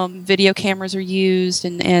of film. Video cameras are used,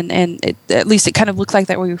 and at least it kind of looks like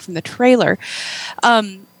that way from the trailer.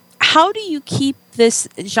 How do you keep this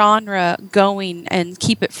genre going and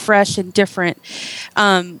keep it fresh and different,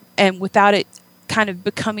 and without it kind of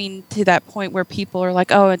becoming to that point where people are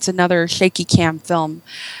like, oh, it's another shaky cam film?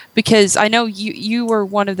 Because I know you were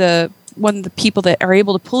one of the people that are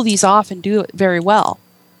able to pull these off and do it very well.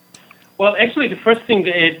 Well, actually, the first thing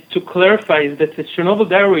to clarify is that the Chernobyl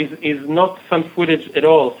Diaries is not found footage at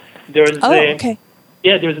all. There's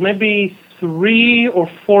there's maybe 3 or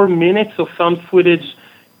 4 minutes of found footage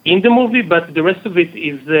in the movie, but the rest of it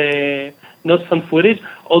is not found footage.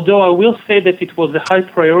 Although I will say that it was a high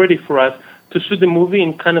priority for us to shoot the movie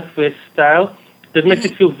in kind of a style that makes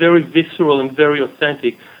it feel very visceral and very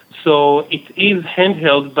authentic. So it is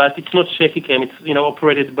handheld, but it's not shaky cam. It's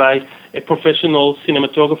operated by a professional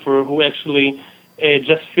cinematographer who actually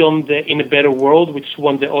just filmed In a Better World, which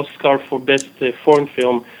won the Oscar for Best Foreign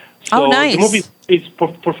Film. So nice. The movie is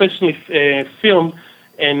professionally filmed,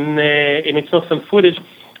 and it's not found footage.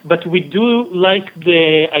 But we do like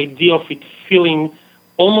the idea of it feeling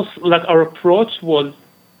almost like our approach was,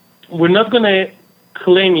 we're not going to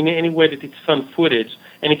claim in any way that it's found footage,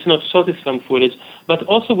 and it's not shot as found footage, but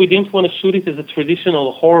also we didn't want to shoot it as a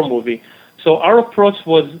traditional horror movie. So our approach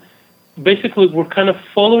was, basically, we're kind of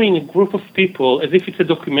following a group of people as if it's a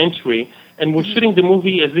documentary, and we're shooting the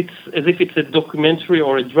movie as if it's a documentary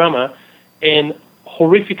or a drama, and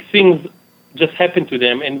horrific things just happen to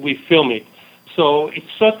them, and we film it. So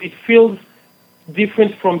it feels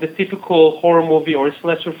different from the typical horror movie or a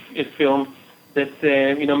slasher film that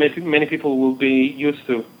many people will be used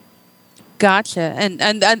to. Gotcha, and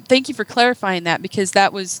thank you for clarifying that, because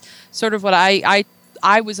that was sort of what I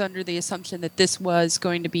was under the assumption that this was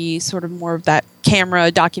going to be sort of more of that camera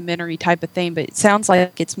documentary type of thing, but it sounds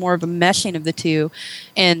like it's more of a meshing of the two,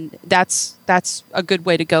 and that's a good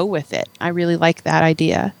way to go with it. I really like that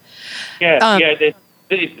idea.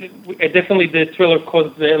 Definitely the trailer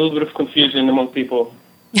caused a little bit of confusion among people.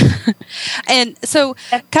 And so,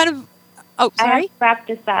 kind of... Oh, sorry? I have to wrap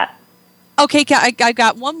this up. Okay, I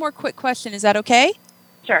got one more quick question. Is that okay?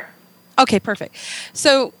 Sure. Okay, perfect.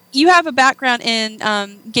 So, you have a background in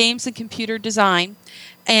games and computer design,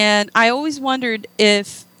 and I always wondered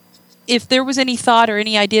if there was any thought or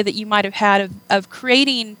any idea that you might have had of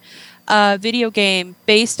creating a video game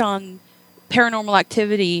based on Paranormal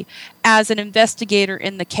Activity as an investigator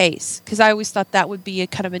in the case, because I always thought that would be a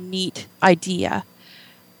kind of a neat idea.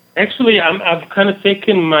 Actually, I've kind of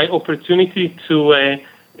taken my opportunity to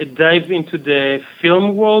dive into the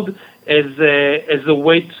film world as a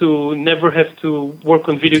way to never have to work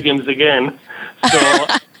on video games again.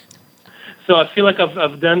 So So I feel like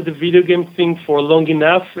I've done the video game thing for long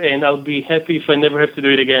enough, and I'll be happy if I never have to do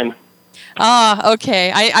it again.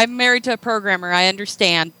 Okay. I'm married to a programmer. I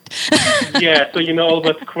understand. Yeah, so you know all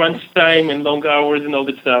about crunch time and long hours and all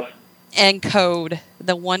that stuff. And code,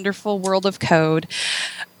 the wonderful world of code.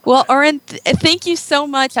 Well, Oren, thank you so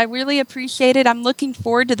much. I really appreciate it. I'm looking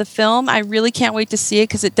forward to the film. I really can't wait to see it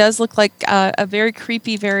because it does look like a very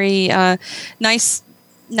creepy, very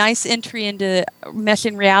nice entry into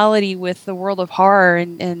meshing reality with the world of horror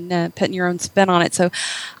and putting your own spin on it. So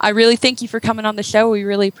I really thank you for coming on the show. We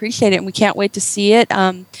really appreciate it, and we can't wait to see it.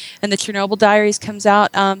 And the Chernobyl Diaries comes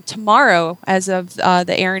out tomorrow as of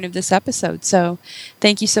the airing of this episode. So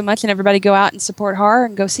thank you so much, and everybody go out and support horror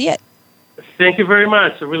and go see it. Thank you very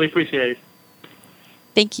much. I really appreciate it.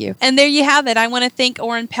 Thank you. And there you have it. I want to thank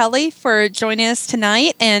Oren Peli for joining us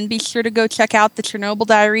tonight, and be sure to go check out the Chernobyl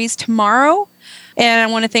Diaries tomorrow. And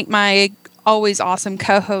I want to thank my always awesome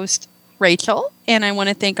co-host, Rachel. And I want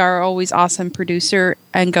to thank our always awesome producer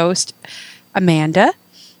and ghost, Amanda.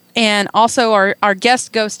 And also our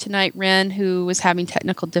guest ghost tonight, Ren, who was having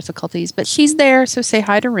technical difficulties. But she's there, so say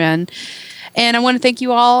hi to Ren. And I want to thank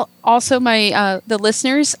you all, also the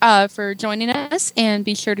listeners, for joining us. And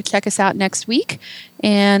be sure to check us out next week.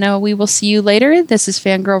 And we will see you later. This is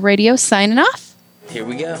Fangirl Radio signing off. Here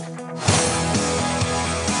we go.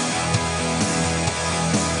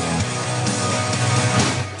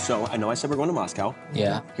 So, I know I said we're going to Moscow.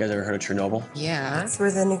 Yeah. You guys ever heard of Chernobyl? Yeah. That's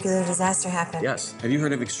where the nuclear disaster happened. Yes. Have you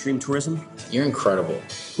heard of extreme tourism? You're incredible.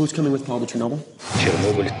 Who's coming with Paul to Chernobyl?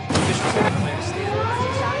 Chernobyl.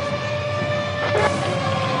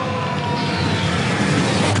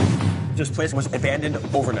 This place was abandoned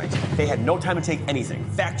overnight. They had no time to take anything.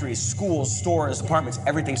 Factories, schools, stores, apartments,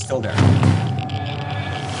 everything's still there.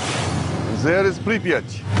 There is Pripyat,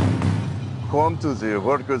 home to the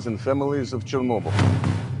workers and families of Chernobyl.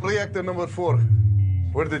 Reactor number 4,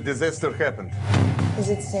 where the disaster happened. Is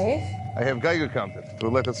it safe? I have Geiger counter to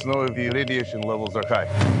let us know if the radiation levels are high.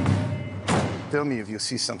 Tell me if you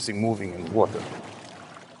see something moving in the water.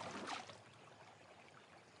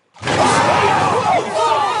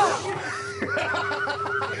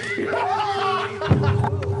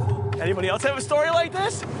 Anybody else have a story like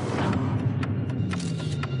this?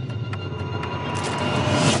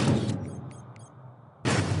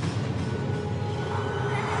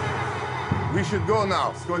 We should go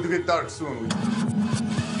now. It's going to get dark soon.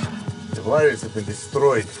 The wires have been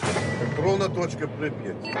destroyed. Контрольная точка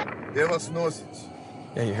Pripyat. Где вас носит?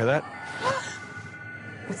 Yeah, you hear that?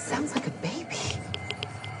 It sounds like a baby.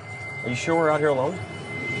 Are you sure we're out here alone?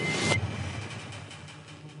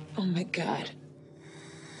 Oh my God.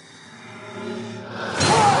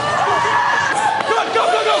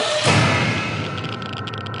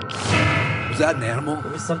 Was that an animal?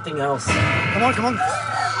 It was something else. Come on, come on.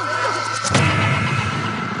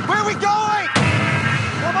 Where are we going?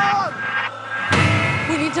 Come on!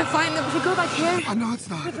 We need to find them. If we go back here... Oh, no, it's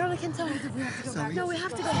not. We probably can tell if we have to go back. No, we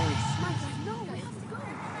have to go. Michael, no, we have to go.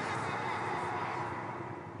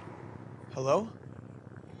 Hello?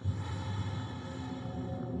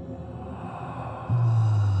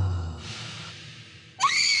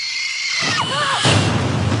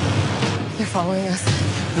 They're following us.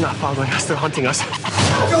 They're not following us. They're hunting us. They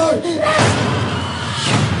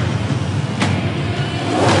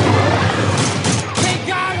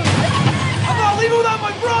got him! I'm not leaving without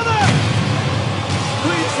my brother!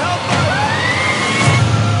 Please help us!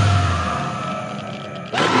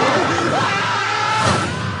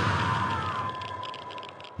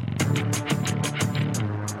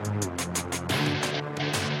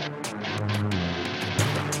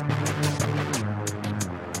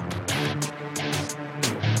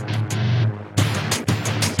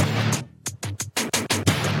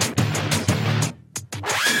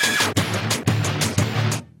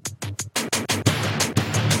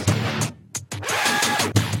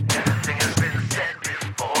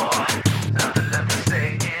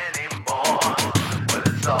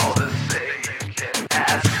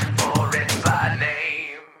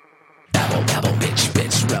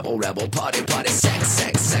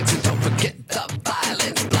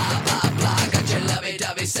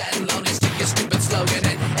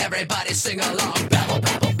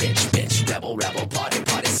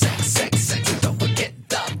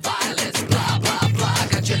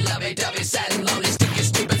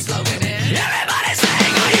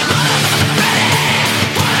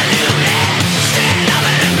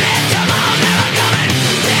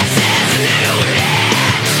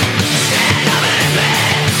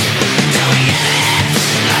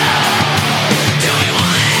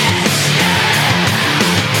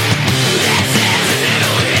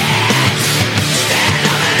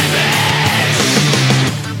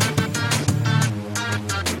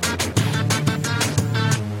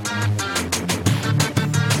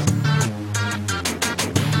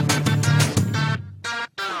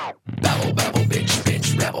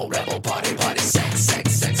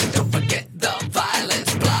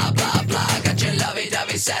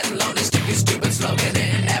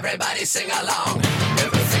 everybody sing along.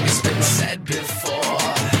 Everything has been said before,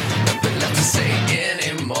 nothing left to say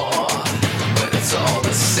anymore. But it's all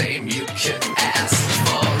the same, you can ask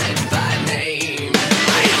for it by name.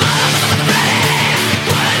 Are you ready?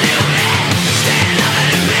 What a new hit. Stand up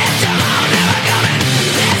and admit, come on, never coming.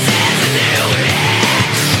 This is a new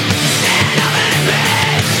hit. Stand up and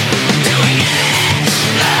admit, do we get it?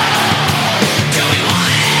 No. Do we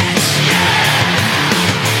want it? Yeah.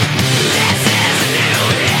 This is a new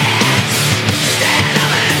hit. Stand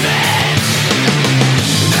up and admit.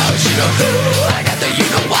 Now you know who, I got the you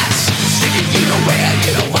know what. Sticking you know where,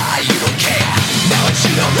 you know why, you don't care. Now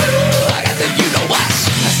you know who, I got the you know what.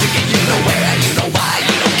 Sticking you know where, you know why,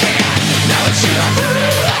 you don't care. Now you know who,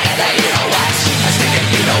 I got the you know what. Sticking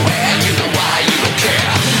you know where, you know why, you don't care.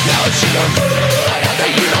 Now you know who, I got the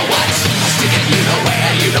you know what. Sticking you know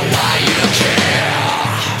where, you know why, you don't care.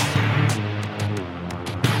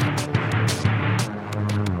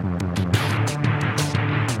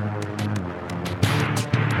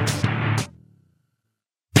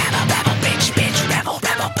 Bitch, rebel,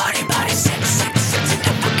 party, sex, and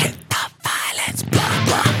don't forget the violence, blah,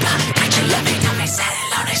 action loving, don't be sad and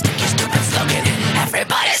lonely, stick your stupid slogan in.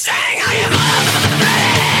 Everybody sing, are you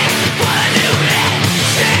ready? What a new hit,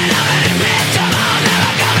 stand up and admit, come on,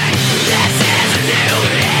 never coming, this is a new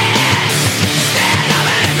hit, stand up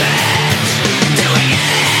and admit, do we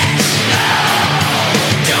get it? No,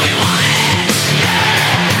 do we want it?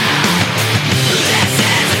 Yeah, this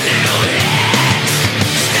is a new hit,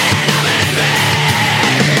 stand up and admit.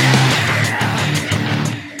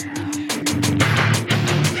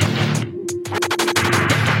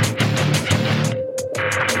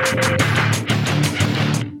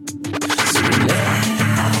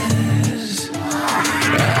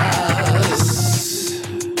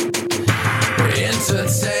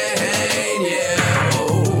 Entertain you.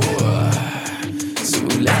 So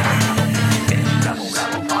let